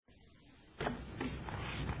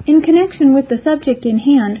In connection with the subject in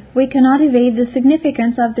hand, we cannot evade the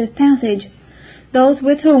significance of this passage. Those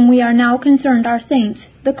with whom we are now concerned are saints,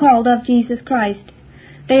 the called of Jesus Christ.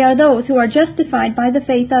 They are those who are justified by the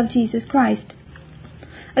faith of Jesus Christ.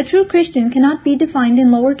 A true Christian cannot be defined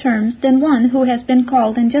in lower terms than one who has been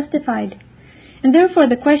called and justified. And therefore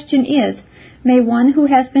the question is, may one who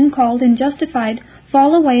has been called and justified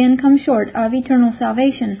fall away and come short of eternal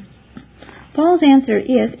salvation? Paul's answer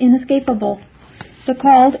is inescapable. The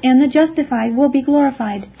called and the justified will be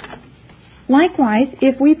glorified. Likewise,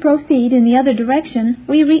 if we proceed in the other direction,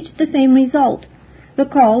 we reach the same result. The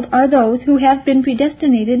called are those who have been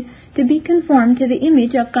predestinated to be conformed to the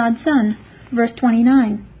image of God's Son. Verse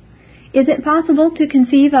 29. Is it possible to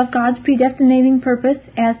conceive of God's predestinating purpose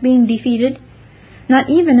as being defeated? Not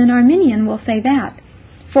even an Arminian will say that,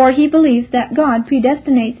 for he believes that God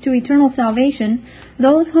predestinates to eternal salvation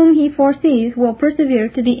those whom he foresees will persevere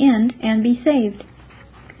to the end and be saved.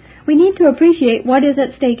 We need to appreciate what is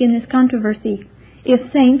at stake in this controversy.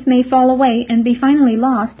 If saints may fall away and be finally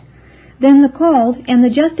lost, then the called and the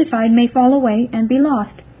justified may fall away and be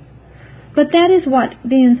lost. But that is what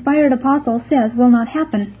the inspired apostle says will not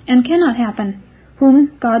happen and cannot happen.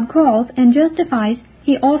 Whom God calls and justifies,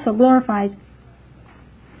 he also glorifies.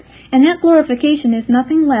 And that glorification is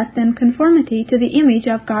nothing less than conformity to the image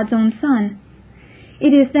of God's own Son.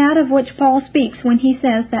 It is that of which Paul speaks when he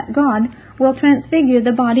says that God will transfigure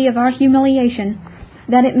the body of our humiliation,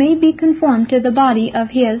 that it may be conformed to the body of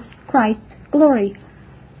his, Christ's, glory.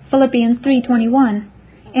 Philippians 3:21,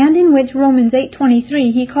 and in which Romans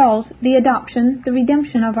 8:23 he calls the adoption, the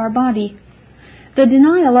redemption of our body. The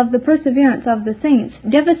denial of the perseverance of the saints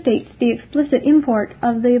devastates the explicit import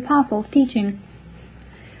of the apostle's teaching.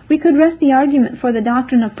 We could rest the argument for the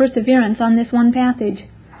doctrine of perseverance on this one passage,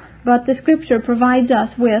 but the Scripture provides us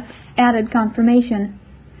with added confirmation.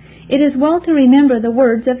 It is well to remember the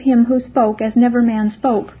words of him who spoke as never man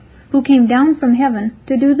spoke, who came down from heaven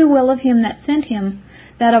to do the will of him that sent him,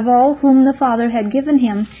 that of all whom the Father had given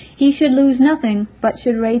him he should lose nothing, but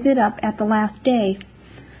should raise it up at the last day.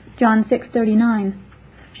 John 6:39.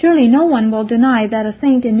 Surely no one will deny that a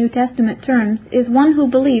saint in New Testament terms is one who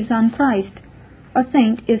believes on Christ. A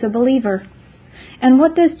saint is a believer. And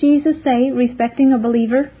what does Jesus say respecting a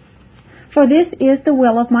believer? For this is the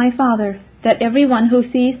will of my Father, that everyone who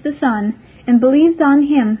sees the Son and believes on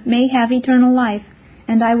him may have eternal life,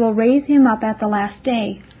 and I will raise him up at the last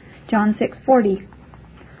day. John 6:40.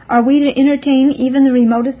 Are we to entertain even the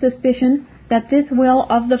remotest suspicion that this will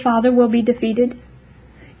of the Father will be defeated?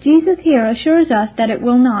 Jesus here assures us that it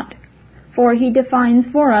will not, for he defines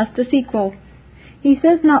for us the sequel. He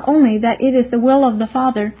says not only that it is the will of the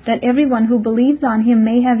Father that everyone who believes on him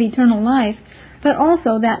may have eternal life, but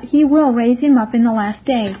also that he will raise him up in the last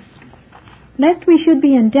day. Lest we should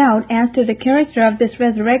be in doubt as to the character of this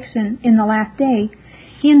resurrection in the last day,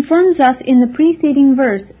 he informs us in the preceding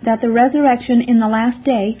verse that the resurrection in the last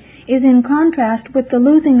day is in contrast with the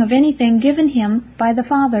losing of anything given him by the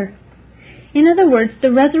Father. In other words,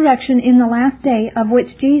 the resurrection in the last day of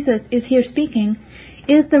which Jesus is here speaking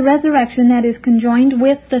is the resurrection that is conjoined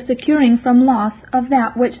with the securing from loss of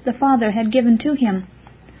that which the Father had given to him.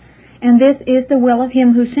 And this is the will of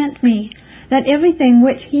him who sent me, that everything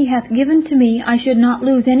which he hath given to me I should not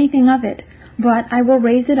lose anything of it, but I will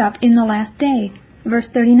raise it up in the last day. Verse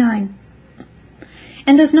 39.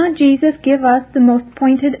 And does not Jesus give us the most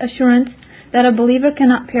pointed assurance that a believer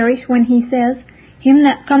cannot perish when he says, Him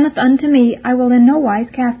that cometh unto me I will in no wise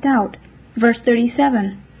cast out? Verse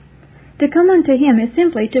 37. To come unto him is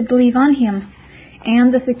simply to believe on him,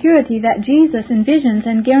 and the security that Jesus envisions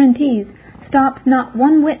and guarantees stops not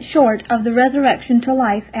one whit short of the resurrection to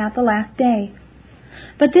life at the last day.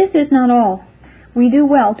 But this is not all. We do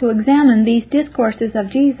well to examine these discourses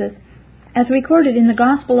of Jesus, as recorded in the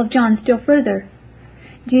Gospel of John still further.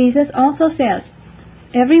 Jesus also says,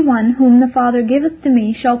 Every one whom the Father giveth to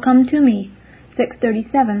me shall come to me.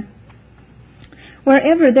 6:37.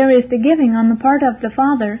 Wherever there is the giving on the part of the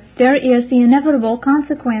Father, there is the inevitable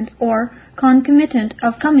consequent or concomitant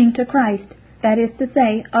of coming to Christ, that is to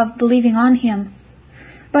say, of believing on him.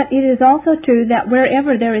 But it is also true that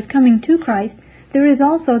wherever there is coming to Christ, there is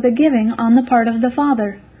also the giving on the part of the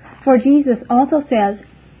Father. For Jesus also says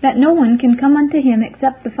that no one can come unto him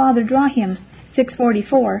except the Father draw him.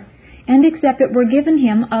 6:44, and except it were given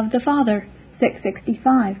him of the Father.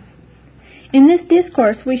 6:65. In this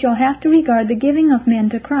discourse we shall have to regard the giving of men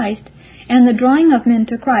to Christ and the drawing of men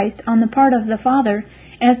to Christ on the part of the Father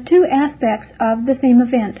as two aspects of the same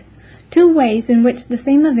event, two ways in which the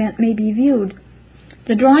same event may be viewed.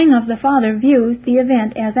 The drawing of the Father views the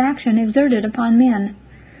event as action exerted upon men.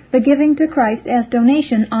 the giving to Christ as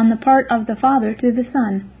donation on the part of the Father to the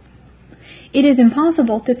Son. It is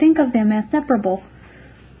impossible to think of them as separable.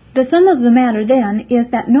 The sum of the matter, then,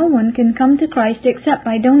 is that no one can come to Christ except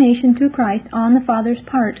by donation to Christ on the Father's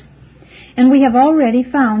part. And we have already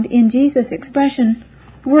found in Jesus' expression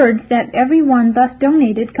words that every one thus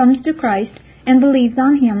donated comes to Christ and believes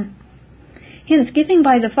on Him. Hence, giving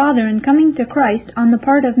by the Father and coming to Christ on the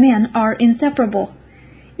part of men are inseparable.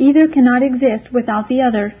 Either cannot exist without the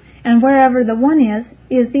other, and wherever the one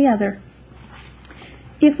is the other.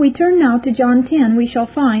 If we turn now to John 10, we shall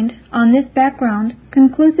find, on this background,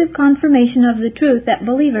 conclusive confirmation of the truth that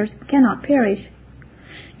believers cannot perish.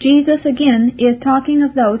 Jesus, again, is talking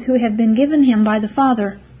of those who have been given Him by the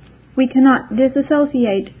Father. We cannot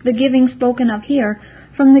disassociate the giving spoken of here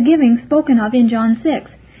from the giving spoken of in John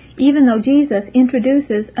 6, even though Jesus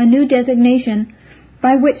introduces a new designation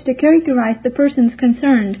by which to characterize the persons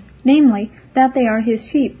concerned, namely, that they are His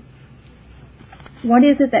sheep. What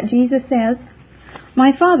is it that Jesus says?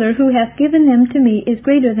 My Father who hath given them to me is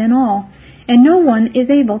greater than all, and no one is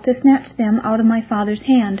able to snatch them out of my Father's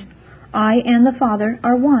hand. I and the Father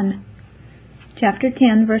are one. Chapter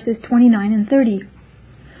 10, verses 29 and 30.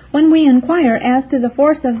 When we inquire as to the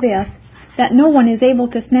force of this, that no one is able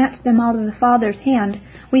to snatch them out of the Father's hand,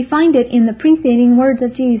 we find it in the preceding words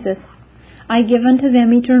of Jesus. I give unto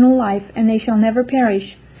them eternal life, and they shall never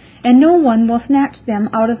perish, and no one will snatch them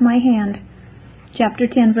out of my hand. Chapter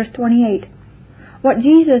 10, verse 28. What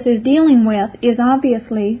Jesus is dealing with is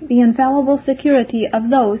obviously the infallible security of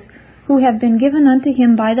those who have been given unto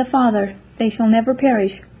Him by the Father. They shall never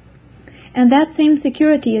perish. And that same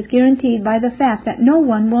security is guaranteed by the fact that no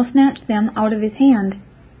one will snatch them out of His hand.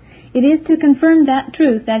 It is to confirm that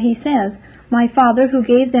truth that He says, My Father who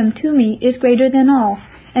gave them to me is greater than all,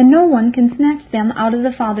 and no one can snatch them out of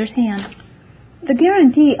the Father's hand. The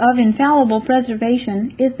guarantee of infallible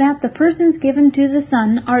preservation is that the persons given to the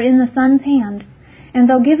Son are in the Son's hand, and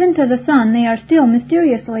though given to the Son, they are still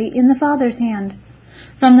mysteriously in the Father's hand.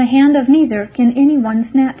 From the hand of neither can anyone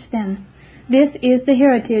snatch them. This is the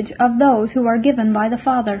heritage of those who are given by the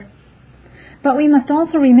Father. But we must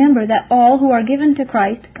also remember that all who are given to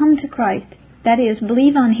Christ come to Christ, that is,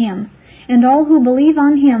 believe on Him, and all who believe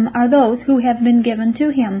on Him are those who have been given to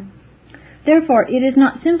Him. Therefore, it is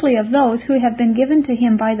not simply of those who have been given to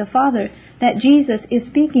Him by the Father that Jesus is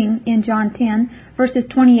speaking in John 10, verses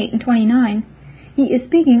 28 and 29. He is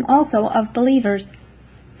speaking also of believers.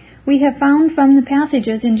 We have found from the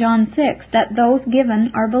passages in John 6 that those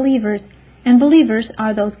given are believers, and believers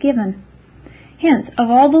are those given. Hence, of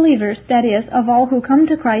all believers, that is, of all who come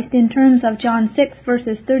to Christ in terms of John 6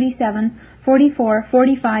 verses 37, 44,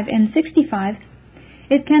 45, and 65,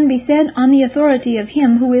 it can be said on the authority of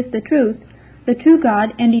Him who is the true God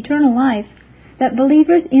and eternal life, that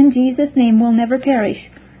believers in Jesus' name will never perish.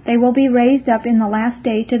 They will be raised up in the last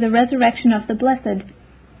day to the resurrection of the blessed.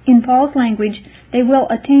 In Paul's language, they will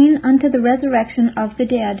attain unto the resurrection of the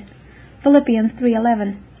dead. Philippians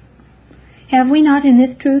 3:11. Have we not in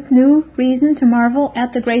this truth new reason to marvel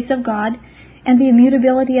at the grace of God and the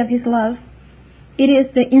immutability of His love? It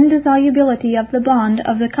is the indissolubility of the bond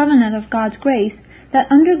of the covenant of God's grace that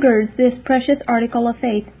undergirds this precious article of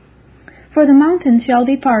faith. For the mountains shall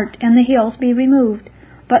depart, and the hills be removed,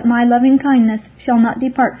 but my loving kindness shall not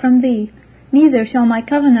depart from thee, neither shall my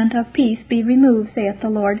covenant of peace be removed, saith the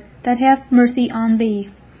Lord, that hath mercy on thee.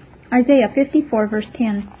 Isaiah 54, verse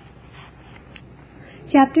 10.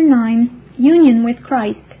 Chapter 9. Union with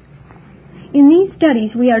Christ. In these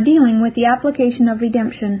studies we are dealing with the application of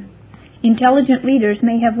redemption. Intelligent readers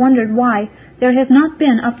may have wondered why there has not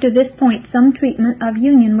been up to this point some treatment of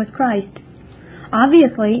union with Christ.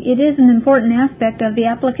 Obviously, it is an important aspect of the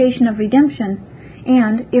application of redemption,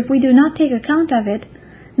 and if we do not take account of it,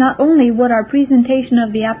 not only would our presentation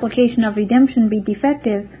of the application of redemption be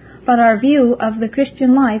defective, but our view of the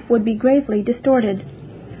Christian life would be gravely distorted.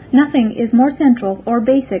 Nothing is more central or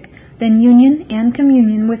basic than union and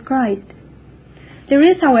communion with Christ. There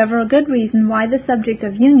is, however, a good reason why the subject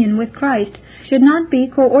of union with Christ should not be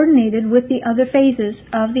coordinated with the other phases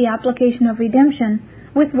of the application of redemption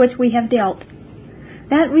with which we have dealt.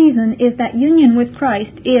 That reason is that union with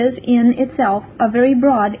Christ is in itself a very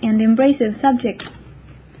broad and embracive subject.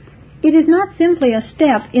 It is not simply a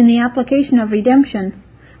step in the application of redemption.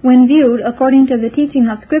 When viewed according to the teaching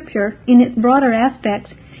of Scripture in its broader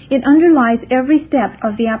aspects, it underlies every step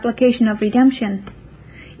of the application of redemption.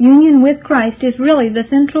 Union with Christ is really the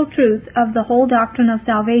central truth of the whole doctrine of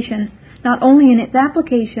salvation, not only in its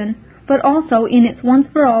application, but also in its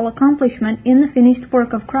once-for-all accomplishment in the finished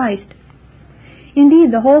work of Christ.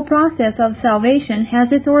 Indeed, the whole process of salvation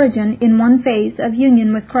has its origin in one phase of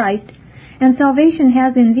union with Christ, and salvation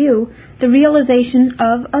has in view the realization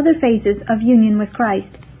of other phases of union with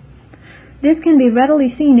Christ. This can be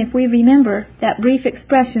readily seen if we remember that brief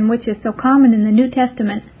expression which is so common in the New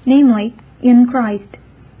Testament, namely, in Christ.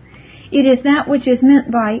 It is that which is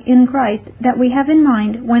meant by in Christ that we have in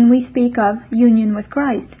mind when we speak of union with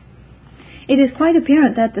Christ. It is quite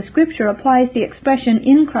apparent that the Scripture applies the expression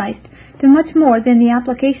in Christ to much more than the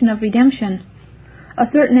application of redemption.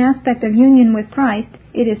 A certain aspect of union with Christ,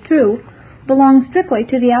 it is true, belongs strictly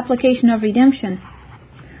to the application of redemption.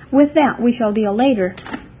 With that we shall deal later.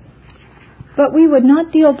 But we would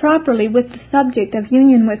not deal properly with the subject of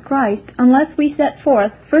union with Christ unless we set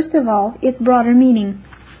forth, first of all, its broader meaning.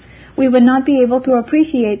 We would not be able to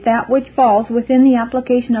appreciate that which falls within the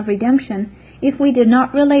application of redemption if we did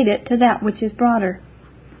not relate it to that which is broader.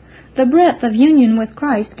 The breadth of union with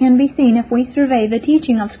Christ can be seen if we survey the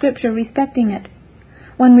teaching of Scripture respecting it.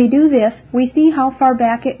 When we do this, we see how far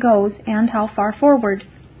back it goes and how far forward.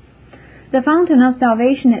 The fountain of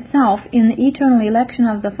salvation itself in the eternal election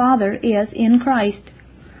of the Father is in Christ.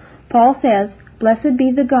 Paul says, "Blessed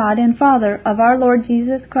be the God and Father of our Lord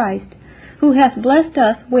Jesus Christ, who hath blessed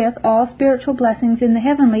us with all spiritual blessings in the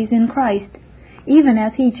heavenlies in Christ, even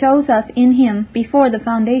as he chose us in him before the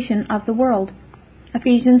foundation of the world."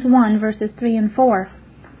 Ephesians 1, verses 3 and 4.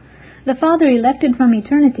 The Father elected from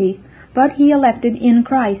eternity, but he elected in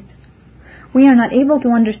Christ. We are not able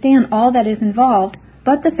to understand all that is involved,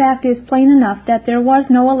 but the fact is plain enough that there was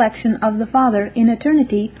no election of the Father in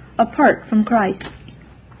eternity apart from Christ.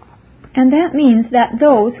 And that means that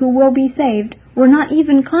those who will be saved were not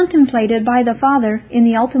even contemplated by the Father in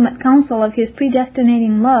the ultimate counsel of his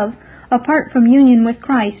predestinating love apart from union with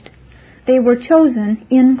Christ. They were chosen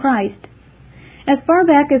in Christ. As far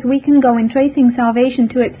back as we can go in tracing salvation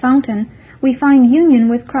to its fountain, we find union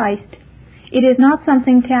with Christ. It is not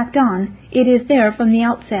something tacked on, it is there from the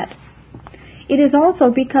outset. It is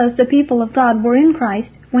also because the people of God were in Christ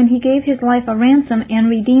when he gave his life a ransom and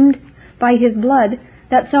redeemed by his blood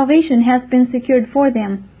that salvation has been secured for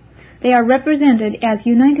them. They are represented as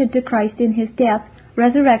united to Christ in his death,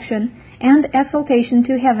 resurrection, and exaltation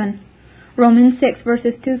to heaven. Romans 6,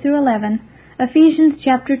 verses 2 through 11, Ephesians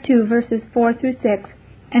chapter 2, verses 4 through 6,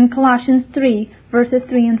 and Colossians 3, verses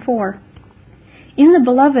 3 and 4. In the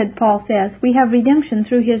Beloved, Paul says, we have redemption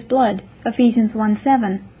through his blood, Ephesians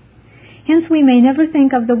 1:7. Hence we may never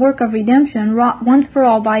think of the work of redemption wrought once for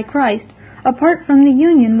all by Christ, apart from the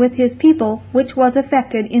union with his people which was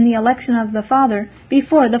effected in the election of the Father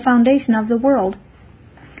before the foundation of the world.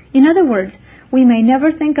 In other words, we may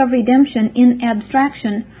never think of redemption in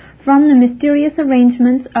abstraction from the mysterious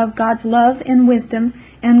arrangements of God's love and wisdom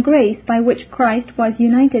and grace by which Christ was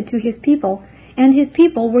united to his people, and his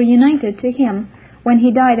people were united to him when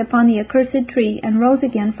he died upon the accursed tree and rose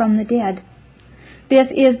again from the dead. This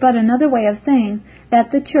is but another way of saying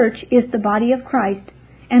that the church is the body of Christ,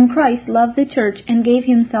 and Christ loved the church and gave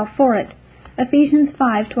himself for it. Ephesians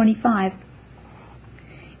 5:25.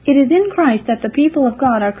 It is in Christ that the people of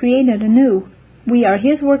God are created anew. We are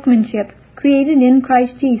his workmanship, created in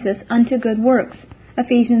Christ Jesus unto good works.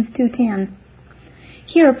 Ephesians 2:10.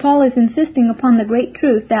 Here Paul is insisting upon the great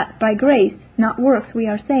truth that by grace, not works, we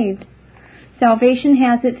are saved. Salvation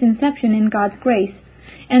has its inception in God's grace,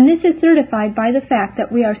 and this is certified by the fact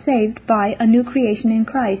that we are saved by a new creation in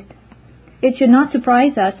Christ. It should not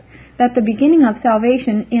surprise us that the beginning of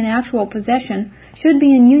salvation in actual possession should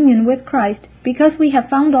be in union with Christ, because we have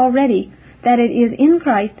found already that it is in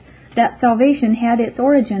Christ that salvation had its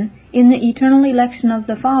origin in the eternal election of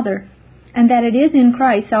the Father, and that it is in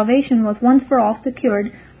Christ salvation was once for all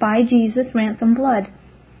secured by Jesus' ransom blood.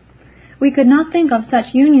 We could not think of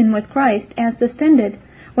such union with Christ as suspended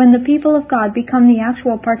when the people of God become the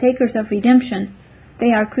actual partakers of redemption.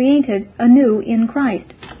 They are created anew in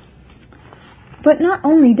Christ. But not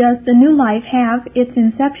only does the new life have its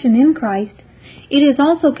inception in Christ, it is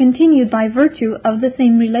also continued by virtue of the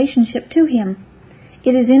same relationship to him.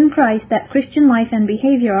 It is in Christ that Christian life and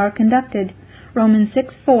behavior are conducted. Romans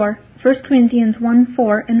 6:4, 1 Corinthians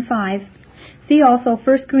 1:4 and 5. See also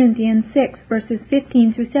 1 Corinthians 6, verses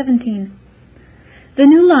 15 through 17. The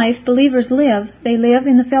new life believers live, they live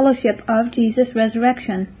in the fellowship of Jesus'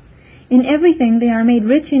 resurrection. In everything they are made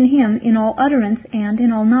rich in him in all utterance and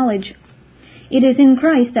in all knowledge. It is in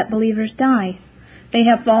Christ that believers die. They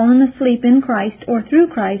have fallen asleep in Christ or through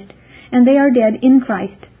Christ, and they are dead in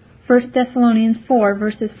Christ. 1 Thessalonians 4,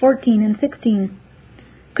 verses 14 and 16.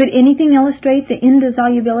 Could anything illustrate the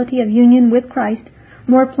indissolubility of union with Christ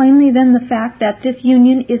more plainly than the fact that this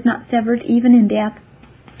union is not severed even in death?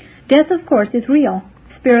 Death, of course, is real.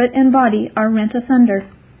 Spirit and body are rent asunder.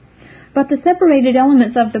 But the separated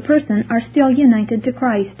elements of the person are still united to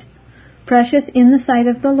Christ. Precious in the sight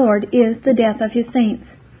of the Lord is the death of his saints.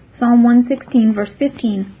 Psalm 116, verse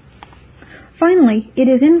 15. Finally, it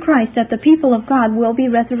is in Christ that the people of God will be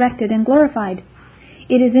resurrected and glorified.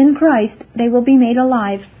 It is in Christ they will be made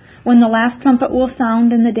alive, when the last trumpet will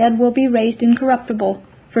sound and the dead will be raised incorruptible.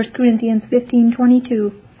 1 Corinthians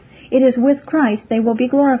 15:22. It is with Christ they will be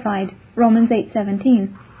glorified. Romans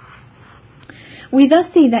 8:17. We thus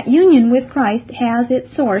see that union with Christ has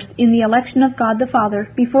its source in the election of God the Father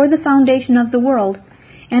before the foundation of the world,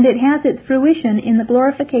 and it has its fruition in the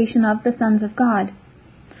glorification of the sons of God.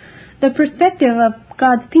 The perspective of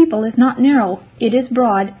God's people is not narrow, it is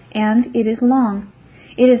broad, and it is long.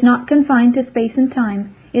 It is not confined to space and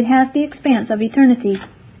time, it has the expanse of eternity.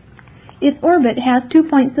 Its orbit has 2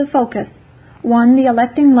 points of focus. One, the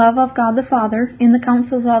electing love of God the Father in the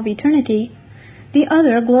councils of eternity. The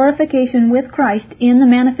other, glorification with Christ in the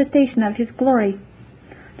manifestation of his glory.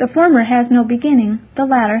 The former has no beginning, the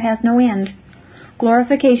latter has no end.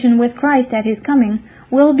 Glorification with Christ at his coming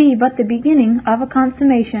will be but the beginning of a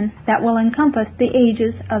consummation that will encompass the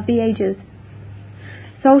ages of the ages.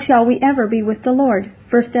 So shall we ever be with the Lord.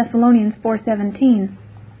 1 Thessalonians 4:17.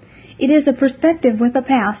 It is a perspective with a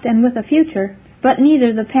past and with a future, but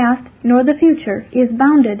neither the past nor the future is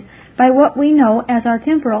bounded by what we know as our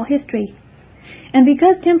temporal history. And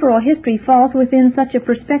because temporal history falls within such a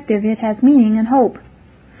perspective, it has meaning and hope.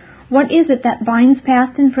 What is it that binds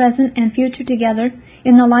past and present and future together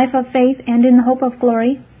in the life of faith and in the hope of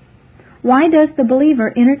glory? Why does the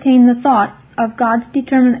believer entertain the thought of God's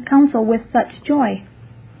determinate counsel with such joy?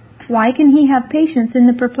 Why can he have patience in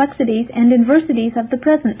the perplexities and adversities of the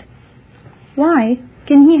present? Why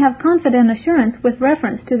can he have confident assurance with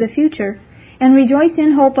reference to the future and rejoice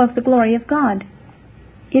in hope of the glory of God?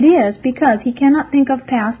 It is because he cannot think of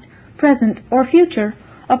past, present, or future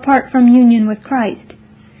apart from union with Christ.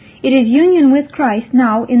 It is union with Christ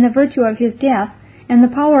now in the virtue of his death and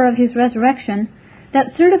the power of his resurrection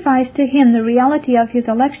that certifies to him the reality of his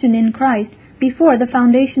election in Christ before the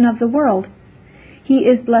foundation of the world. He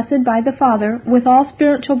is blessed by the Father with all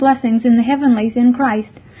spiritual blessings in the heavenlies in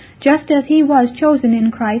Christ, just as he was chosen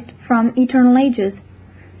in Christ from eternal ages.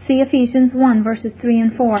 See Ephesians 1, verses 3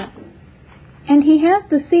 and 4. And he has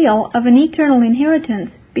the seal of an eternal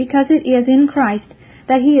inheritance, because it is in Christ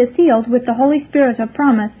that he is sealed with the Holy Spirit of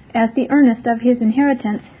promise as the earnest of his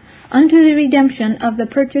inheritance, unto the redemption of the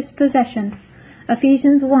purchased possession.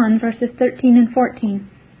 Ephesians 1, verses 13 and 14.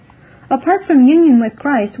 Apart from union with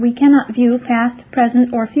Christ, we cannot view past,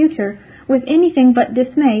 present, or future with anything but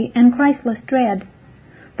dismay and Christless dread.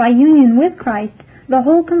 By union with Christ, the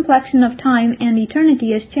whole complexion of time and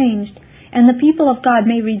eternity is changed, and the people of God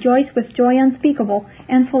may rejoice with joy unspeakable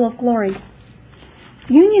and full of glory.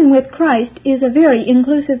 Union with Christ is a very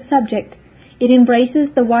inclusive subject. It embraces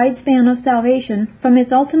the wide span of salvation from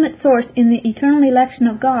its ultimate source in the eternal election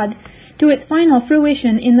of God to its final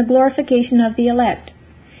fruition in the glorification of the elect.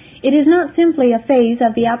 It is not simply a phase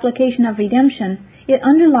of the application of redemption. It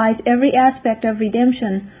underlies every aspect of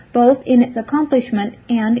redemption, both in its accomplishment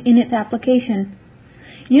and in its application.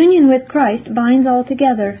 Union with Christ binds all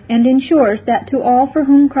together and ensures that to all for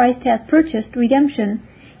whom Christ has purchased redemption,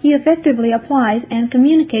 he effectively applies and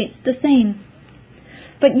communicates the same.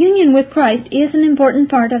 But union with Christ is an important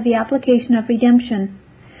part of the application of redemption.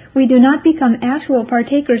 We do not become actual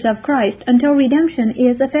partakers of Christ until redemption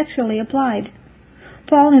is effectually applied.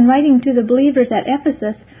 Paul, in writing to the believers at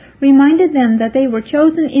Ephesus, reminded them that they were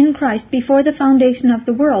chosen in Christ before the foundation of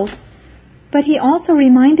the world, but he also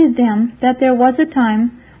reminded them that there was a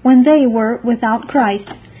time when they were without Christ,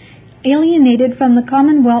 alienated from the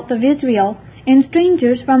commonwealth of Israel, and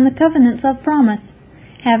strangers from the covenants of promise,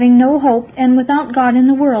 having no hope and without God in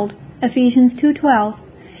the world, Ephesians 2:12,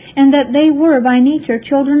 and that they were by nature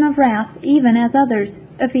children of wrath, even as others,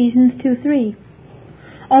 Ephesians 2:3.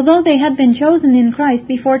 Although they had been chosen in Christ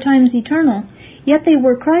before times eternal, yet they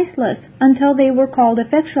were Christless until they were called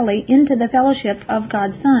effectually into the fellowship of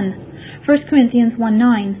God's Son, 1 Corinthians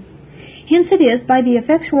 1:9. Hence it is by the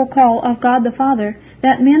effectual call of God the Father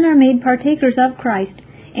that men are made partakers of Christ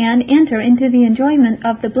and enter into the enjoyment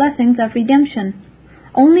of the blessings of redemption.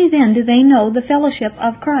 Only then do they know the fellowship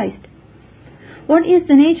of Christ. What is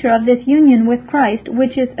the nature of this union with Christ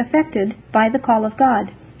which is effected by the call of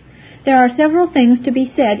God? There are several things to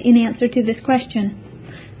be said in answer to this question.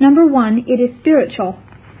 Number one, it is spiritual.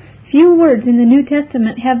 Few words in the New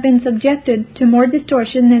Testament have been subjected to more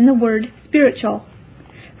distortion than the word spiritual.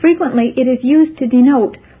 Frequently it is used to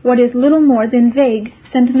denote what is little more than vague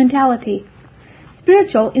sentimentality.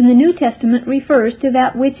 Spiritual in the New Testament refers to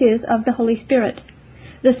that which is of the Holy Spirit.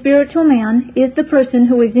 The spiritual man is the person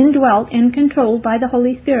who is indwelt and controlled by the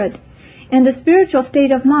Holy Spirit, and a spiritual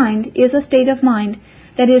state of mind is a state of mind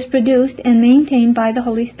that is produced and maintained by the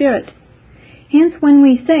Holy Spirit. Hence, when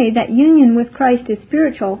we say that union with Christ is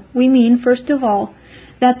spiritual, we mean, first of all,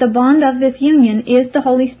 that the bond of this union is the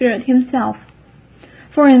Holy Spirit Himself.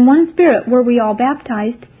 For in one Spirit were we all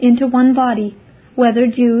baptized into one body, whether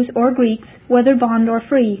Jews or Greeks, whether bond or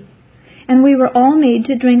free. And we were all made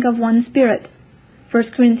to drink of one Spirit.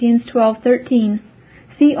 1 Corinthians 12:13.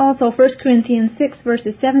 See also 1 Corinthians 6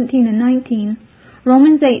 verses 17 and 19,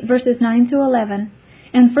 Romans 8 verses 9 through 11,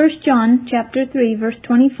 and 1 John chapter 3 verse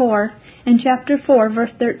 24 and chapter 4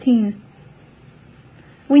 verse 13.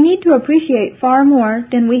 We need to appreciate far more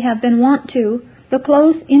than we have been wont to the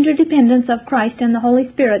close interdependence of Christ and the Holy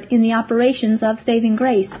Spirit in the operations of saving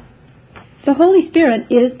grace. The Holy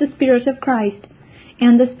Spirit is the Spirit of Christ,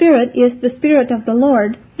 and the Spirit is the Spirit of the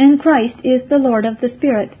Lord, and Christ is the Lord of the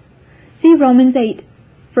Spirit. See Romans 8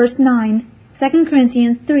 verse 9, 2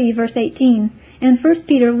 Corinthians 3 verse 18, and 1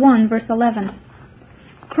 Peter 1 verse 11.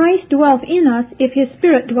 Christ dwells in us if His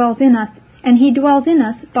Spirit dwells in us, and He dwells in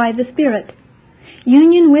us by the Spirit.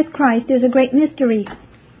 Union with Christ is a great mystery.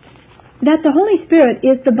 That the Holy Spirit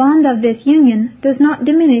is the bond of this union does not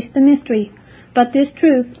diminish the mystery, but this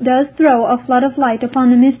truth does throw a flood of light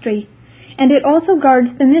upon the mystery, and it also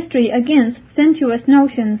guards the mystery against sensuous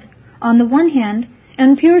notions, on the one hand,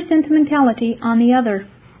 and pure sentimentality on the other.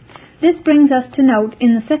 This brings us to note,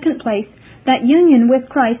 in the second place, that union with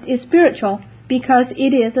Christ is spiritual, because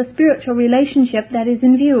it is a spiritual relationship that is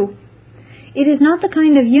in view. It is not the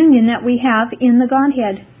kind of union that we have in the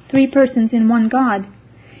Godhead, 3 persons in one God.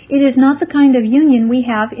 It is not the kind of union we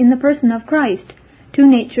have in the person of Christ, 2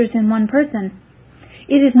 natures in one person.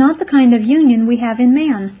 It is not the kind of union we have in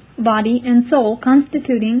man, body and soul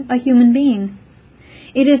constituting a human being.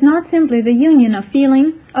 It is not simply the union of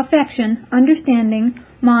feeling, affection, understanding,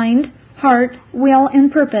 mind, heart, will,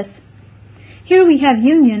 and purpose. Here we have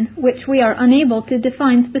union which we are unable to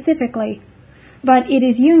define specifically, but it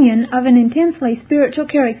is union of an intensely spiritual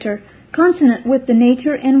character, consonant with the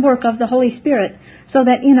nature and work of the Holy Spirit, so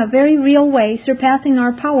that in a very real way, surpassing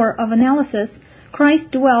our power of analysis,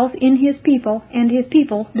 Christ dwells in His people, and His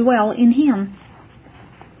people dwell in Him.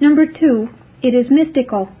 Number 2, it is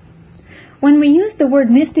mystical. When we use the word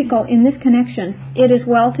mystical in this connection, it is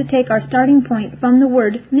well to take our starting point from the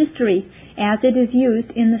word mystery, as it is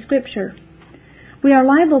used in the Scripture. We are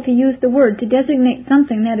liable to use the word to designate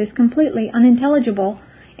something that is completely unintelligible,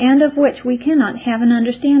 and of which we cannot have an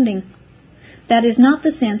understanding. That is not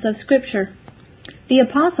the sense of Scripture. The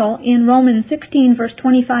Apostle, in Romans 16 verse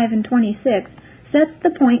 25 and 26, sets the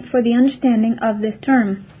point for the understanding of this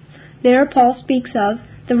term. There Paul speaks of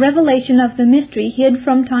the revelation of the mystery hid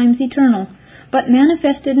from times eternal, but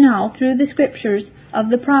manifested now through the Scriptures of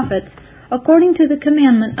the prophets, according to the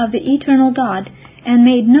commandment of the eternal God, and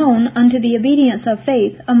made known unto the obedience of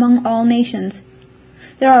faith among all nations.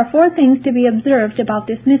 There are 4 things to be observed about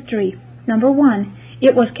this mystery. Number 1,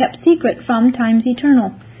 it was kept secret from times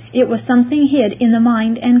eternal. It was something hid in the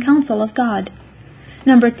mind and counsel of God.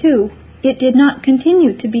 Number 2, it did not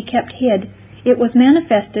continue to be kept hid. It was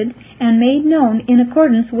manifested and made known in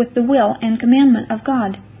accordance with the will and commandment of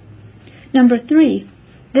God. Number 3,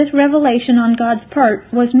 this revelation on God's part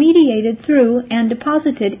was mediated through and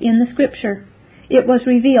deposited in the Scripture. It was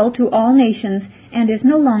revealed to all nations and is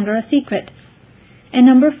no longer a secret. And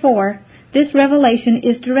number 4, this revelation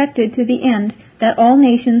is directed to the end that all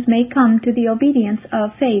nations may come to the obedience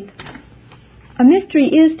of faith. A mystery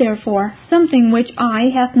is, therefore, something which eye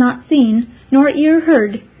hath not seen, nor ear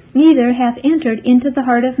heard, neither hath entered into the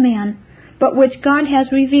heart of man, but which God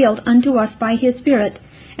has revealed unto us by His Spirit,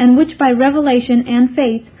 and which by revelation and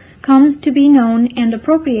faith comes to be known and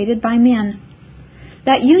appropriated by men.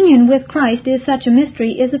 That union with Christ is such a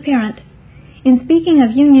mystery is apparent. In speaking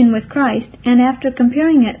of union with Christ, and after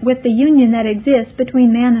comparing it with the union that exists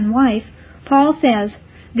between man and wife, Paul says,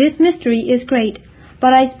 "This mystery is great,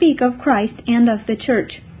 but I speak of Christ and of the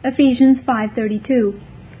church." Ephesians 5:32.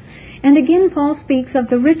 And again Paul speaks of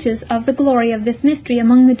the riches of the glory of this mystery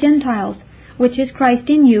among the Gentiles, which is Christ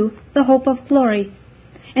in you, the hope of glory,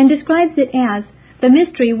 and describes it as the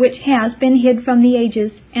mystery which has been hid from the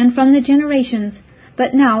ages and from the generations,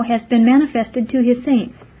 but now has been manifested to His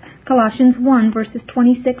saints. Colossians 1 verses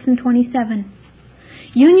 26 and 27.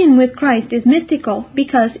 Union with Christ is mystical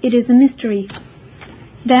because it is a mystery.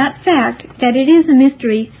 That fact that it is a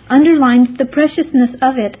mystery underlines the preciousness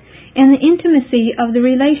of it and the intimacy of the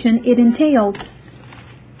relation it entails.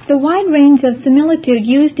 The wide range of similitude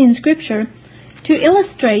used in Scripture to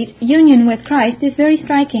illustrate union with Christ is very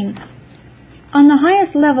striking. On the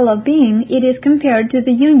highest level of being, it is compared to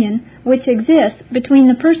the union which exists between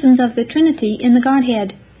the persons of the Trinity in the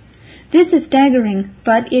Godhead. This is staggering,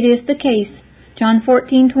 but it is the case. John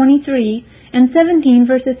 14:23 and 17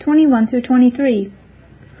 verses 21 through 23.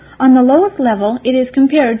 On the lowest level, it is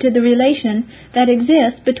compared to the relation that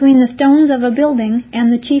exists between the stones of a building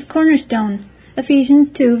and the chief cornerstone, Ephesians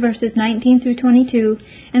 2 verses 19 through 22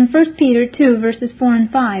 and 1 Peter 2 verses 4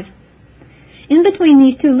 and 5. In between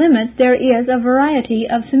these two limits there is a variety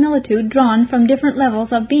of similitude drawn from different levels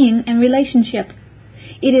of being and relationship.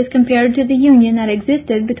 It is compared to the union that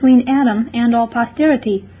existed between Adam and all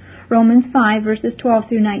posterity, Romans 5 verses 12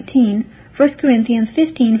 through 19, 1 Corinthians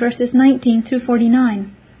 15 verses 19 through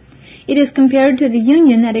 49. It is compared to the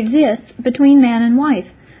union that exists between man and wife,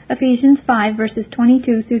 Ephesians 5 verses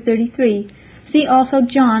 22 through 33. See also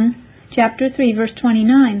John chapter 3 verse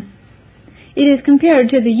 29. It is compared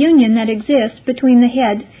to the union that exists between the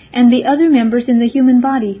head and the other members in the human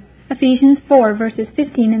body, Ephesians 4 verses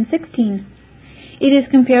 15 and 16. It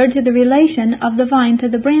is compared to the relation of the vine to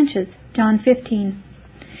the branches, John 15.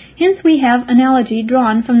 Hence we have analogy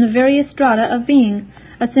drawn from the various strata of being,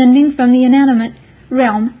 ascending from the inanimate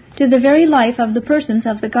realm to the very life of the persons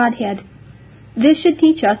of the Godhead. This should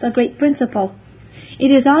teach us a great principle.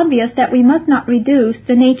 It is obvious that we must not reduce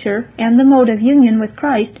the nature and the mode of union with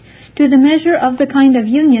Christ to the measure of the kind of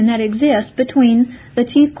union that exists between the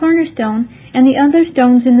chief cornerstone and the other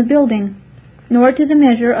stones in the building, nor to the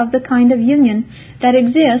measure of the kind of union that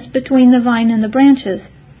exists between the vine and the branches,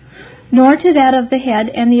 nor to that of the head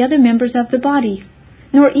and the other members of the body,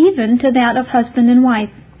 nor even to that of husband and wife.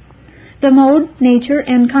 The mode, nature,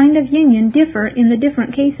 and kind of union differ in the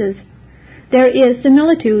different cases. There is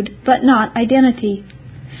similitude, but not identity.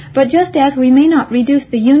 But just as we may not reduce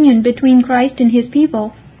the union between Christ and His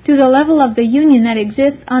people to the level of the union that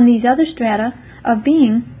exists on these other strata of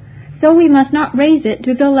being, so we must not raise it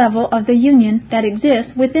to the level of the union that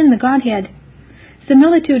exists within the Godhead.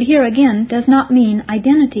 Similitude here again does not mean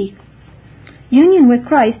identity. Union with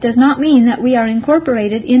Christ does not mean that we are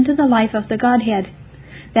incorporated into the life of the Godhead.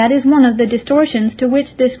 That is one of the distortions to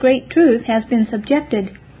which this great truth has been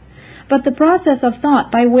subjected. But the process of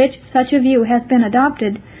thought by which such a view has been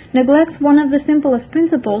adopted neglects one of the simplest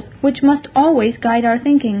principles which must always guide our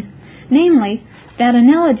thinking, namely, that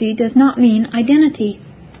analogy does not mean identity.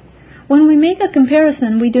 When we make a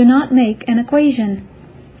comparison, we do not make an equation.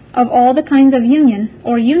 Of all the kinds of union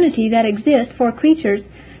or unity that exist for creatures,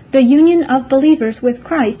 the union of believers with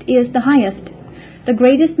Christ is the highest. The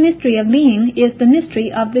greatest mystery of being is the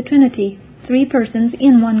mystery of the Trinity, 3 persons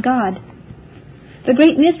in one God. The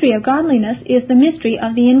great mystery of godliness is the mystery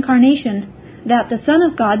of the Incarnation, that the Son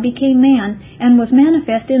of God became man and was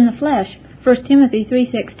manifest in the flesh, 1 Timothy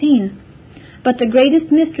 3:16. But the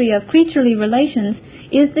greatest mystery of creaturely relations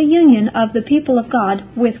is the union of the people of God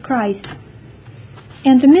with Christ.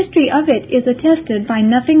 And the mystery of it is attested by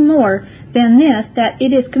nothing more than this, that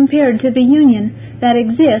it is compared to the union that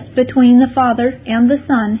exists between the Father and the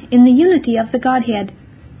Son in the unity of the Godhead.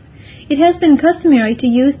 It has been customary to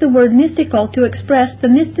use the word mystical to express the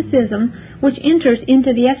mysticism which enters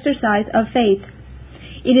into the exercise of faith.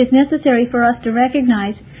 It is necessary for us to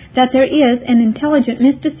recognize that there is an intelligent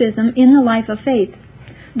mysticism in the life of faith.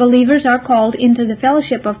 Believers are called into the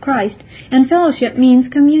fellowship of Christ, and fellowship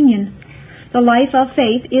means communion. The life of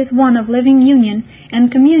faith is one of living union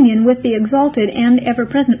and communion with the exalted and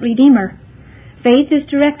ever-present Redeemer. Faith is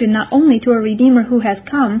directed not only to a Redeemer who has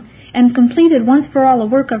come and completed once for all a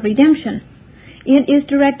work of redemption. It is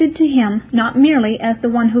directed to Him not merely as the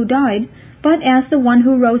one who died, but as the one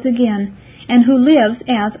who rose again, and who lives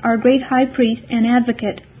as our great high priest and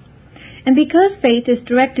advocate. And because faith is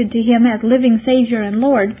directed to Him as living Savior and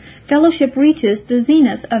Lord, fellowship reaches the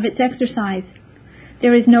zenith of its exercise.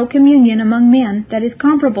 There is no communion among men that is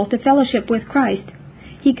comparable to fellowship with Christ.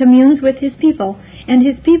 He communes with His people, and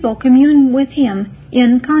His people commune with Him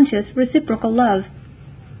in conscious reciprocal love.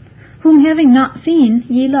 Whom having not seen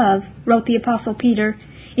ye love, wrote the Apostle Peter,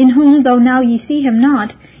 in whom though now ye see Him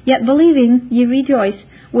not, yet believing ye rejoice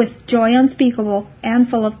with joy unspeakable and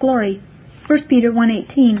full of glory. 1 Peter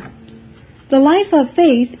 1:18. The life of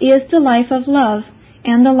faith is the life of love,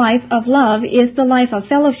 and the life of love is the life of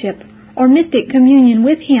fellowship, or mystic communion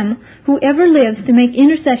with Him who ever lives to make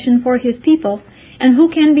intercession for His people, and who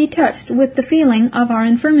can be touched with the feeling of our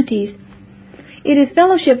infirmities. It is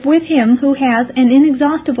fellowship with Him who has an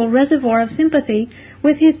inexhaustible reservoir of sympathy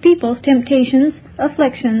with His people's temptations,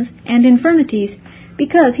 afflictions, and infirmities,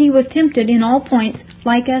 because He was tempted in all points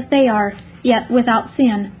like as they are, yet without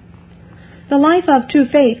sin. The life of true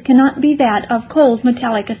faith cannot be that of cold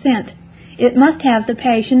metallic assent. It must have the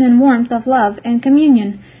passion and warmth of love and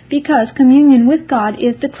communion, because communion with God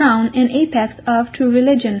is the crown and apex of true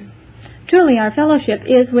religion. Truly our fellowship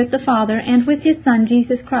is with the Father and with His Son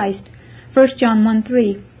Jesus Christ, 1 John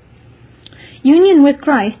 1:3. Union with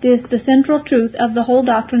Christ is the central truth of the whole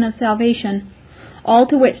doctrine of salvation, all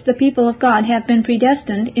to which the people of God have been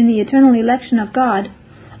predestined in the eternal election of God,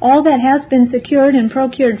 all that has been secured and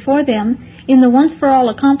procured for them in the once-for-all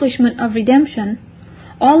accomplishment of redemption,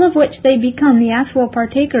 all of which they become the actual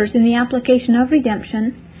partakers in the application of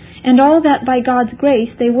redemption, and all that by God's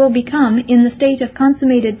grace they will become in the state of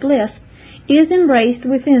consummated bliss, is embraced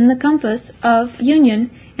within the compass of union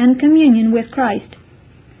and communion with Christ.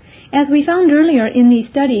 As we found earlier in these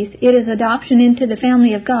studies, it is adoption into the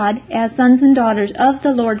family of God as sons and daughters of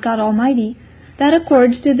the Lord God Almighty that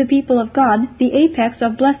accords to the people of God the apex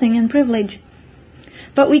of blessing and privilege.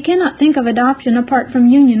 But we cannot think of adoption apart from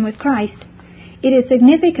union with Christ. It is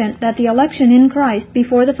significant that the election in Christ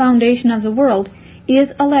before the foundation of the world is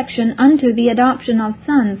election unto the adoption of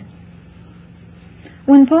sons.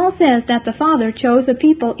 When Paul says that the Father chose a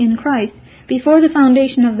people in Christ before the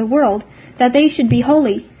foundation of the world, that they should be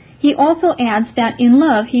holy, he also adds that in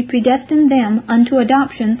love he predestined them unto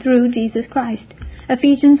adoption through Jesus Christ.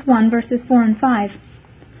 Ephesians 1 verses 4 and 5.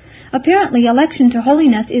 Apparently, election to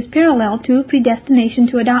holiness is parallel to predestination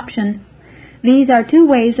to adoption. These are two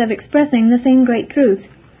ways of expressing the same great truth.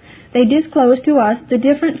 They disclose to us the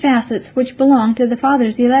different facets which belong to the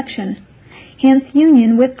Father's election. Hence,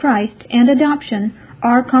 union with Christ and adoption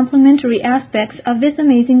are complementary aspects of this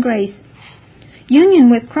amazing grace. Union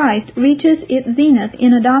with Christ reaches its zenith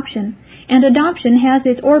in adoption, and adoption has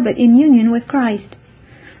its orbit in union with Christ.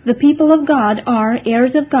 The people of God are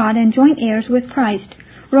heirs of God and joint heirs with Christ.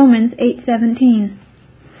 Romans 8:17.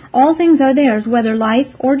 All things are theirs, whether life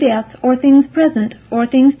or death, or things present or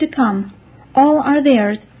things to come. All are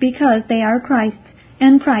theirs because they are Christ's,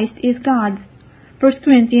 and Christ is God's. 1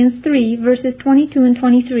 Corinthians 3 verses 22 and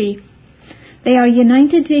 23. They are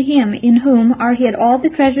united to Him in whom are hid all the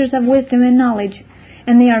treasures of wisdom and knowledge,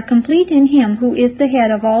 and they are complete in Him who is the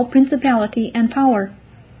head of all principality and power.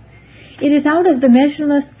 It is out of the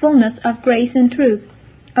measureless fullness of grace and truth,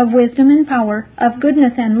 of wisdom and power, of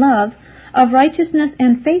goodness and love, of righteousness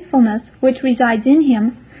and faithfulness which resides in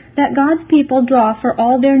Him, that God's people draw for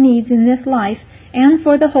all their needs in this life and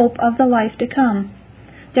for the hope of the life to come.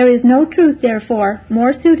 There is no truth, therefore,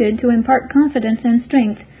 more suited to impart confidence and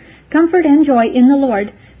strength, comfort and joy in the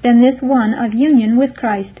Lord than this one of union with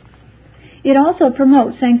Christ. It also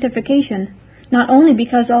promotes sanctification, not only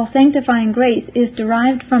because all sanctifying grace is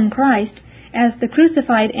derived from Christ as the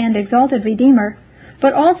crucified and exalted Redeemer,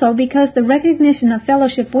 but also because the recognition of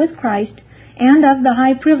fellowship with Christ and of the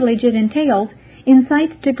high privilege it entails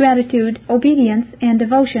incites to gratitude, obedience, and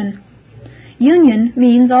devotion. Union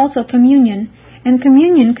means also communion, and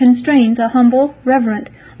communion constrains a humble, reverent,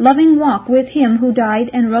 loving walk with Him who died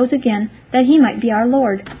and rose again, that He might be our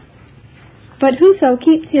Lord. But whoso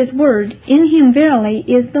keeps His word, in him verily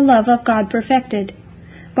is the love of God perfected.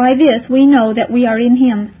 By this we know that we are in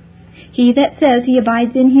Him. He that says he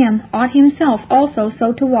abides in Him ought himself also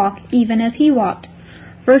so to walk, even as He walked.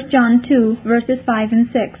 1 John 2 verses 5 and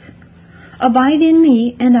 6. Abide in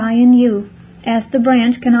me, and I in you. As the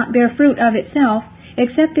branch cannot bear fruit of itself,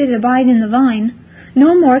 except it abide in the vine,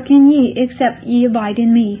 no more can ye except ye abide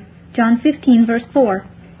in me. John 15 verse 4.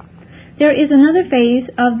 There is another phase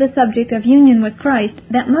of the subject of union with Christ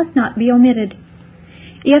that must not be omitted.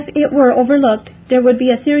 If it were overlooked, there would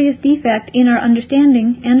be a serious defect in our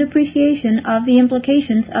understanding and appreciation of the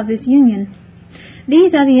implications of this union.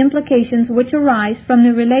 These are the implications which arise from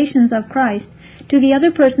the relations of Christ to the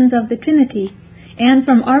other persons of the Trinity, and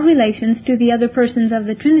from our relations to the other persons of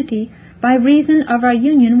the Trinity by reason of our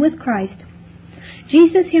union with Christ.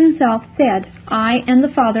 Jesus Himself said, I and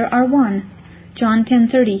the Father are one. John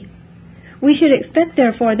 10:30. We should expect,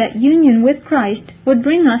 therefore, that union with Christ would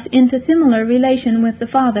bring us into similar relation with the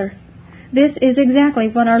Father. This is exactly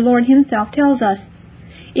what our Lord Himself tells us.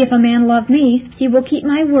 If a man love me, he will keep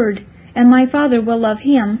my word, and my Father will love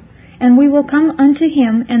him, and we will come unto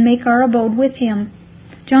him and make our abode with him.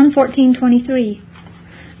 John 14:23.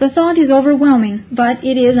 The thought is overwhelming, but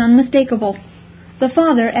it is unmistakable. The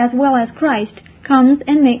Father, as well as Christ, comes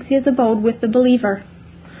and makes His abode with the believer.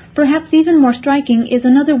 Perhaps even more striking is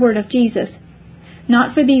another word of Jesus.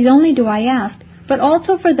 Not for these only do I ask, but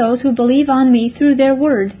also for those who believe on me through their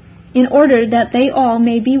word, in order that they all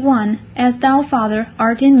may be one, as Thou, Father,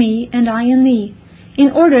 art in me, and I in Thee,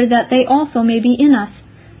 in order that they also may be in us,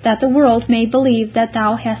 that the world may believe that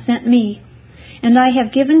Thou hast sent me. And I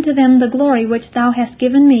have given to them the glory which Thou hast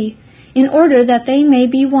given me, in order that they may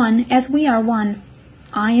be one as we are one,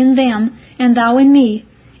 I in them, and Thou in me,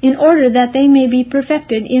 in order that they may be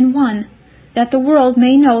perfected in one, that the world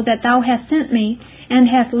may know that Thou hast sent me, and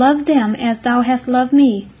hast loved them as Thou hast loved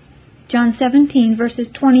me. John 17, verses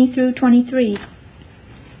 20 through 23.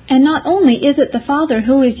 And not only is it the Father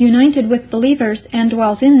who is united with believers and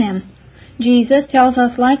dwells in them. Jesus tells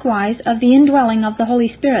us likewise of the indwelling of the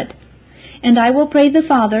Holy Spirit. And I will pray the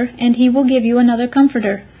Father, and he will give you another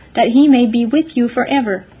Comforter, that he may be with you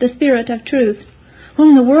forever, the Spirit of truth,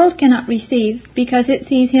 whom the world cannot receive, because it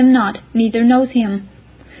sees him not, neither knows him.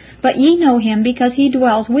 But ye know him, because he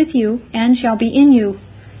dwells with you, and shall be in you.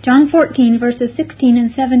 John 14, verses 16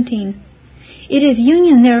 and 17. It is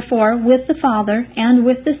union, therefore, with the Father, and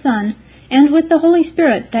with the Son, and with the Holy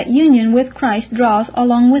Spirit, that union with Christ draws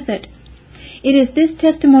along with it. It is this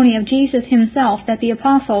testimony of Jesus himself that the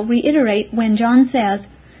Apostle reiterates when John says,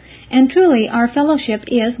 "And truly our fellowship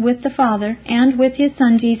is with the Father, and with his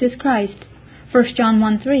Son Jesus Christ." 1 John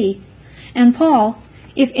 1:3. And Paul,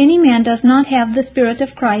 "If any man does not have the Spirit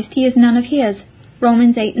of Christ, he is none of his."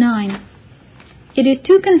 Romans 8:9. It is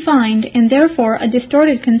too confined, and therefore a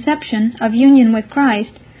distorted conception of union with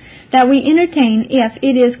Christ, that we entertain if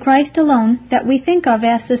it is Christ alone that we think of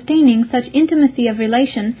as sustaining such intimacy of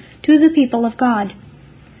relation to the people of God.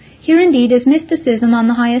 Here indeed is mysticism on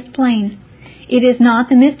the highest plane. It is not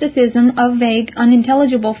the mysticism of vague,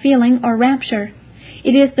 unintelligible feeling or rapture.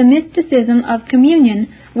 It is the mysticism of communion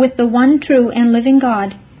with the one true and living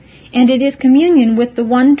God. And it is communion with the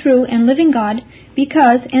one true and living God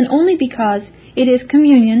because, and only because, it is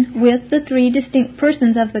communion with the three distinct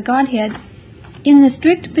persons of the Godhead in the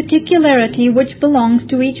strict particularity which belongs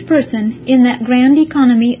to each person in that grand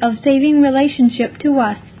economy of saving relationship to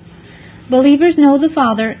us. Believers know the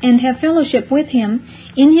Father and have fellowship with him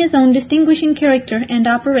in his own distinguishing character and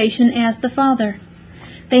operation as the Father.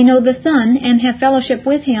 They know the Son and have fellowship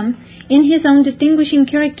with him in his own distinguishing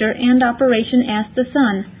character and operation as the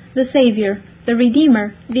Son, the Savior, the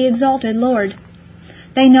Redeemer, the exalted Lord.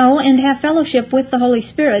 They know and have fellowship with the Holy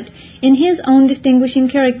Spirit in his own distinguishing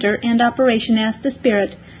character and operation as the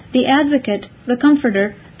Spirit, the Advocate, the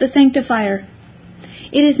Comforter, the Sanctifier.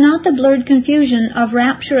 It is not the blurred confusion of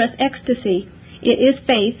rapturous ecstasy. It is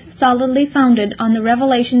faith solidly founded on the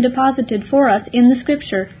revelation deposited for us in the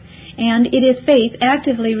Scripture, and it is faith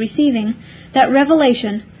actively receiving that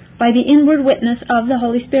revelation by the inward witness of the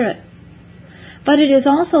Holy Spirit. But it is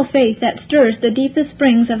also faith that stirs the deepest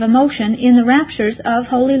springs of emotion in the raptures of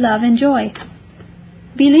holy love and joy.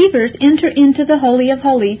 Believers enter into the Holy of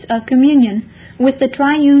Holies of communion with the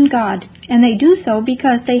triune God, and they do so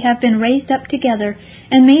because they have been raised up together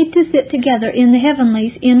and made to sit together in the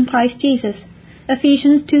heavenlies in Christ Jesus.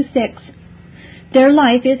 Ephesians 2:6. Their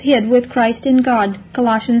life is hid with Christ in God.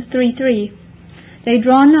 Colossians 3:3. They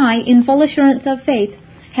draw nigh in full assurance of faith,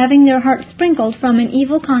 having their hearts sprinkled from an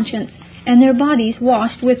evil conscience, and their bodies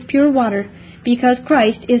washed with pure water, because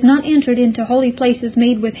Christ is not entered into holy places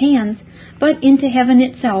made with hands, but into heaven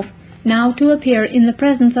itself, now to appear in the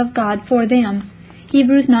presence of God for them.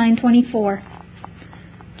 Hebrews 9:24.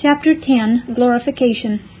 Chapter 10,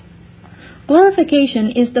 Glorification.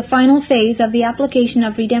 Glorification is the final phase of the application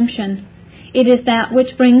of redemption. It is that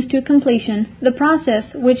which brings to completion the process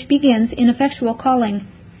which begins in effectual calling.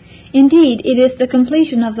 Indeed, it is the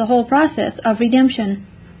completion of the whole process of redemption.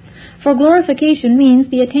 For glorification means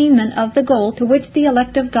the attainment of the goal to which the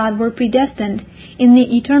elect of God were predestined in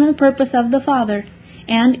the eternal purpose of the Father,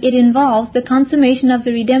 and it involves the consummation of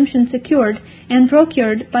the redemption secured and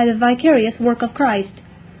procured by the vicarious work of Christ.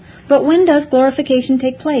 But when does glorification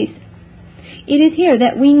take place? It is here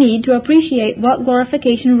that we need to appreciate what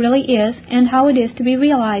glorification really is and how it is to be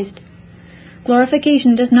realized.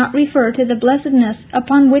 Glorification does not refer to the blessedness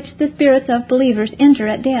upon which the spirits of believers enter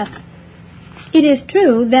at death. It is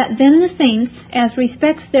true that then the saints, as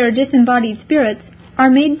respects their disembodied spirits, are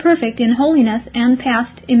made perfect in holiness and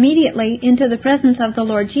passed immediately into the presence of the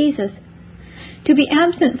Lord Jesus. To be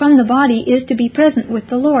absent from the body is to be present with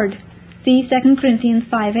the Lord. See 2 Corinthians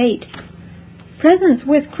 5:8. Presence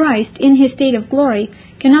with Christ in his state of glory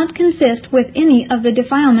cannot consist with any of the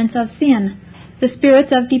defilements of sin. The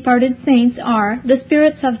spirits of departed saints are the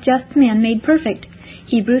spirits of just men made perfect.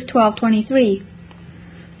 Hebrews 12:23.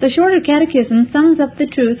 The Shorter Catechism sums up the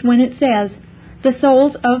truth when it says, "The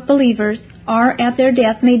souls of believers are at their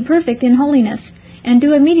death made perfect in holiness, and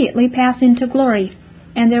do immediately pass into glory,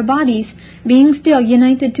 and their bodies, being still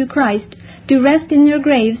united to Christ, do rest in their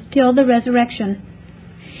graves till the resurrection."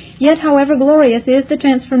 Yet however glorious is the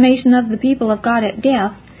transformation of the people of God at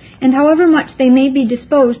death, and however much they may be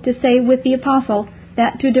disposed to say with the Apostle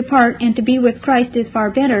that to depart and to be with Christ is far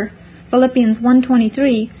better, Philippians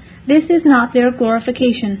 1:23, this is not their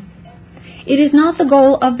glorification. It is not the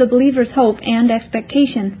goal of the believer's hope and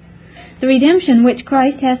expectation. The redemption which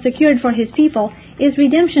Christ has secured for his people is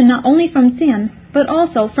redemption not only from sin, but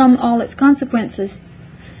also from all its consequences.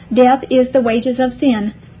 Death is the wages of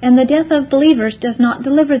sin, and the death of believers does not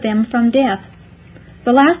deliver them from death.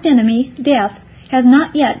 The last enemy, death, has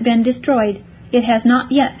not yet been destroyed. It has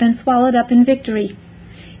not yet been swallowed up in victory.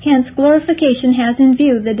 Hence, glorification has in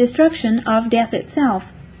view the destruction of death itself.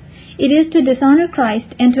 It is to dishonor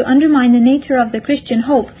Christ and to undermine the nature of the Christian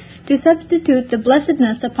hope to substitute the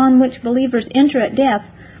blessedness upon which believers enter at death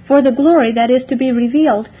for the glory that is to be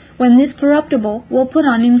revealed when this corruptible will put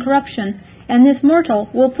on incorruption and this mortal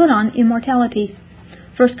will put on immortality.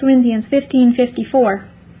 1 Corinthians 15:54.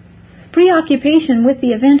 Preoccupation with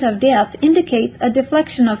the event of death indicates a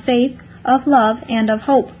deflection of faith, of love, and of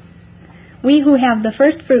hope. We who have the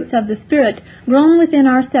first fruits of the Spirit grown within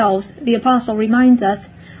ourselves, the Apostle reminds us,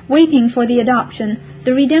 waiting for the adoption,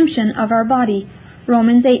 the redemption of our body.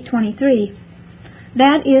 Romans 8:23.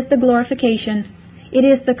 That is the glorification. It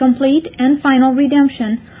is the complete and final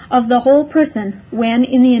redemption of the whole person when,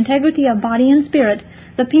 in the integrity of body and spirit,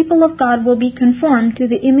 the people of God will be conformed to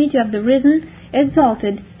the image of the risen,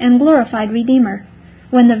 exalted, and glorified Redeemer,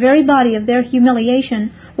 when the very body of their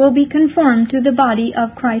humiliation will be conformed to the body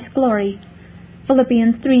of Christ's glory.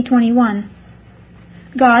 Philippians 3:21.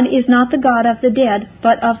 God is not the God of the dead,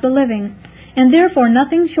 but of the living, and therefore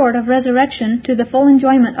nothing short of resurrection to the full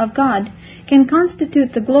enjoyment of God can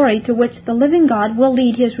constitute the glory to which the living God will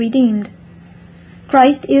lead His redeemed.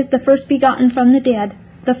 Christ is the first begotten from the dead,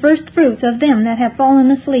 the first fruits of them that have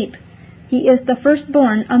fallen asleep. He is the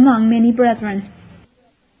firstborn among many brethren.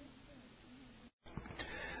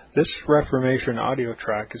 This Reformation audio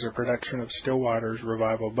track is a production of Still Waters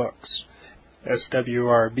Revival Books.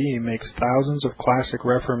 SWRB makes thousands of classic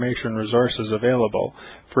Reformation resources available,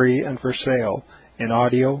 free and for sale, in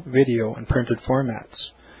audio, video, and printed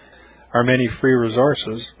formats. Our many free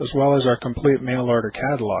resources, as well as our complete mail-order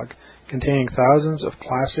catalog, containing thousands of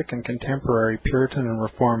classic and contemporary Puritan and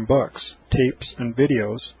Reformed books, tapes, and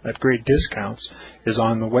videos at great discounts, is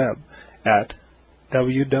on the web at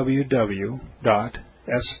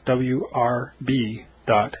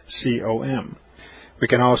www.swrb.com. We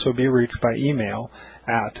can also be reached by email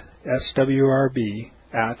at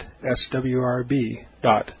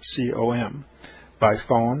swrb@swrb.com, by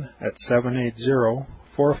phone at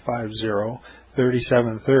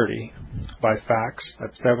 780-450-3730, by fax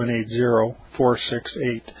at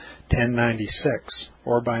 780-468-1096,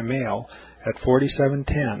 or by mail at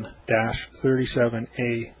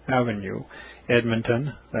 4710-37A Avenue,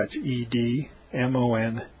 Edmonton, that's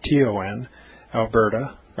Edmonton,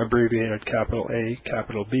 Alberta, abbreviated capital A,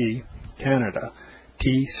 capital B, Canada,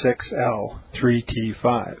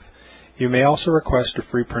 T6L3T5. You may also request a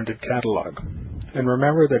free printed catalog. And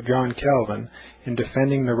remember that John Calvin, in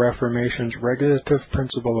defending the Reformation's regulative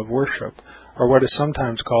principle of worship, or what is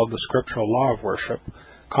sometimes called the scriptural law of worship,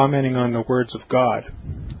 commenting on the words of God,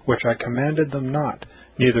 which I commanded them not,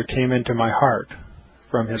 neither came into my heart,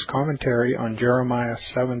 from his commentary on Jeremiah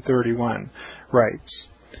 7:31, writes,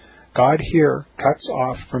 God here cuts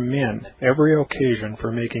off from men every occasion for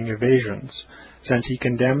making evasions, since he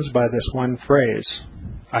condemns by this one phrase,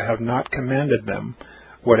 I have not commanded them,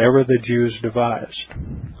 whatever the Jews devised.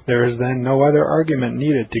 There is then no other argument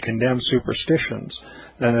needed to condemn superstitions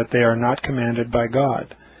than that they are not commanded by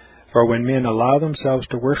God. For when men allow themselves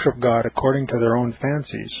to worship God according to their own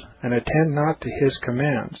fancies, and attend not to His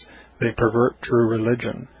commands, they pervert true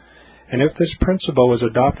religion. And if this principle was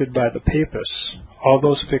adopted by the Papists, all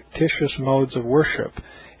those fictitious modes of worship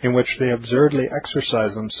in which they absurdly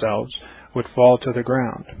exercise themselves would fall to the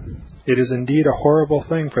ground. It is indeed a horrible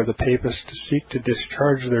thing for the Papists to seek to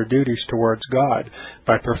discharge their duties towards God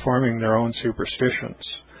by performing their own superstitions.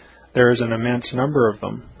 There is an immense number of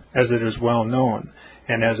them, as it is well known,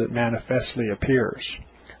 and as it manifestly appears.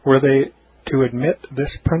 Were they to admit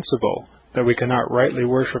this principle, that we cannot rightly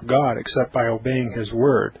worship God except by obeying His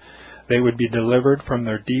word, they would be delivered from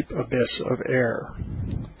their deep abyss of error.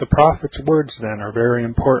 The prophet's words, then, are very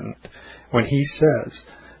important when he says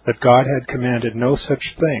that God had commanded no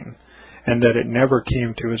such thing, and that it never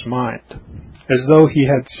came to his mind, as though he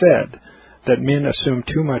had said that men assume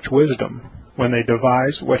too much wisdom when they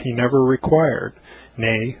devise what he never required,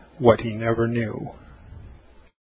 nay, what he never knew.